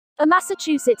A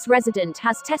Massachusetts resident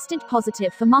has tested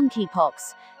positive for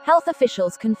monkeypox, health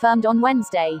officials confirmed on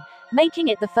Wednesday, making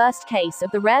it the first case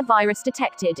of the rare virus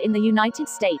detected in the United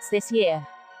States this year.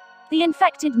 The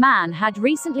infected man had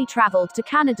recently traveled to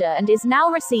Canada and is now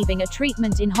receiving a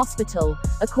treatment in hospital,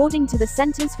 according to the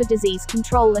Centers for Disease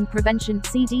Control and Prevention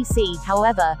 (CDC).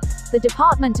 However, the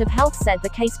Department of Health said the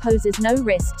case poses no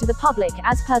risk to the public,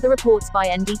 as per the reports by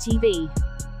NDTV.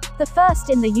 The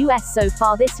first in the US so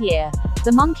far this year, the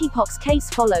monkeypox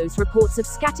case follows reports of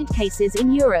scattered cases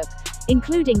in Europe,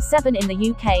 including 7 in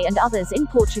the UK and others in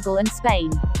Portugal and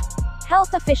Spain.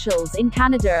 Health officials in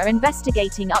Canada are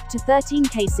investigating up to 13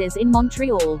 cases in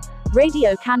Montreal,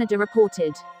 Radio Canada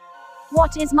reported.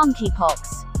 What is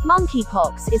monkeypox?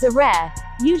 Monkeypox is a rare,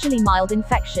 usually mild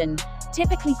infection,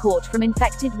 typically caught from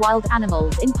infected wild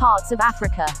animals in parts of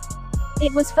Africa.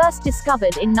 It was first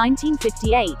discovered in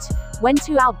 1958, when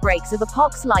 2 outbreaks of a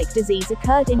pox-like disease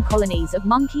occurred in colonies of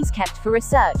monkeys kept for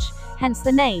research, hence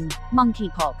the name,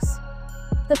 monkeypox.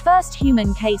 The first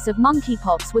human case of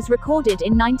monkeypox was recorded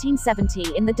in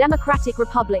 1970 in the Democratic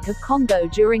Republic of Congo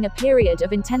during a period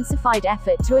of intensified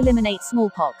effort to eliminate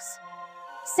smallpox.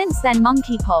 Since then,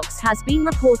 monkeypox has been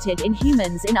reported in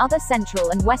humans in other Central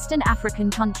and Western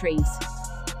African countries.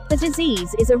 The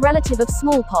disease is a relative of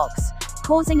smallpox,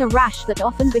 causing a rash that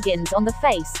often begins on the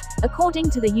face, according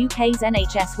to the UK's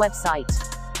NHS website.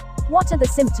 What are the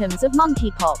symptoms of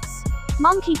monkeypox?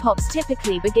 Monkeypox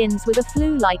typically begins with a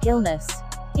flu-like illness.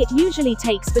 It usually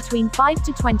takes between 5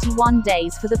 to 21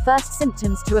 days for the first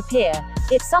symptoms to appear,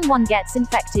 if someone gets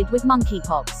infected with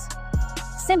monkeypox.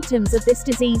 Symptoms of this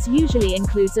disease usually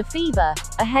include a fever,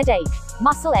 a headache,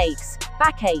 muscle aches,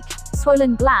 backache,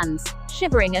 swollen glands,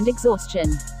 shivering and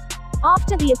exhaustion.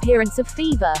 After the appearance of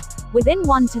fever, within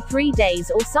 1 to 3 days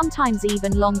or sometimes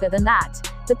even longer than that,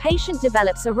 the patient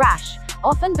develops a rash,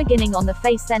 often beginning on the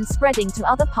face then spreading to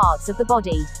other parts of the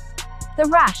body. The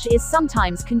rash is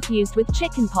sometimes confused with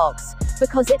chickenpox,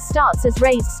 because it starts as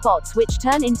raised spots which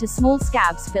turn into small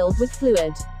scabs filled with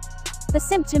fluid. The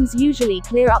symptoms usually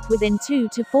clear up within 2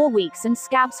 to 4 weeks and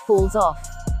scabs falls off.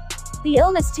 The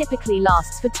illness typically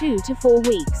lasts for 2 to 4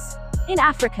 weeks. In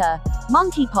Africa,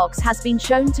 monkeypox has been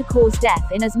shown to cause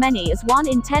death in as many as 1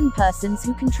 in 10 persons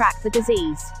who contract the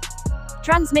disease.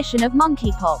 Transmission of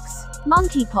monkeypox.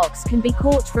 Monkeypox can be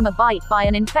caught from a bite by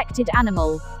an infected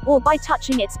animal, or by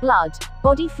touching its blood,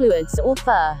 body fluids or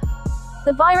fur.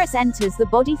 The virus enters the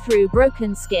body through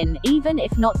broken skin, even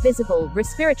if not visible,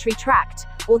 respiratory tract,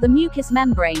 or the mucous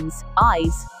membranes,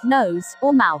 eyes, nose,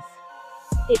 or mouth.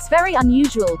 It's very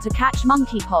unusual to catch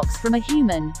monkeypox from a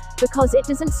human, because it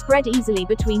doesn't spread easily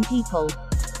between people.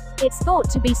 It's thought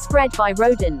to be spread by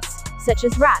rodents, such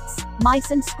as rats,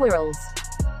 mice and squirrels.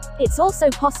 It's also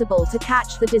possible to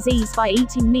catch the disease by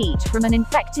eating meat from an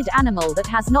infected animal that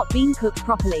has not been cooked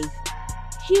properly.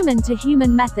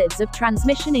 Human-to-human methods of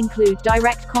transmission include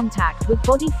direct contact with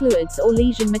body fluids or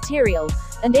lesion material,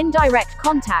 and indirect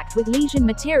contact with lesion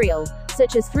material,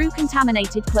 such as through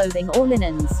contaminated clothing or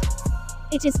linens.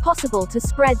 It is possible to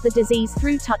spread the disease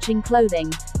through touching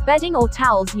clothing, bedding or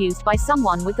towels used by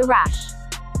someone with the rash.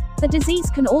 The disease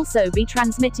can also be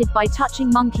transmitted by touching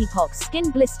monkeypox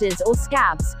skin blisters or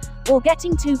scabs, or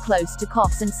getting too close to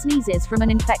coughs and sneezes from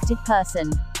an infected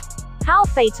person. How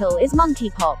fatal is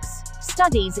monkeypox?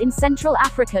 Studies in Central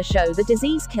Africa show the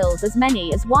disease kills as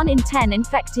many as 1 in 10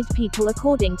 infected people,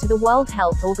 according to the World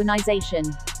Health Organization.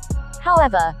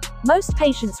 However, most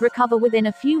patients recover within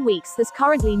a few weeks. There's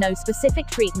currently no specific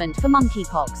treatment for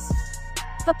monkeypox.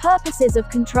 For purposes of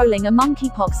controlling a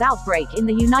monkeypox outbreak in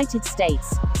the United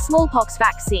States, smallpox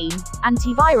vaccine,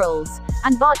 antivirals,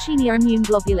 and Vaccinia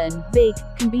immunoglobulin, VIG,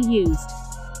 can be used.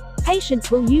 Patients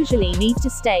will usually need to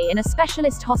stay in a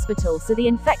specialist hospital so the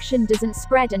infection doesn't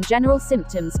spread and general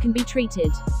symptoms can be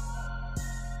treated.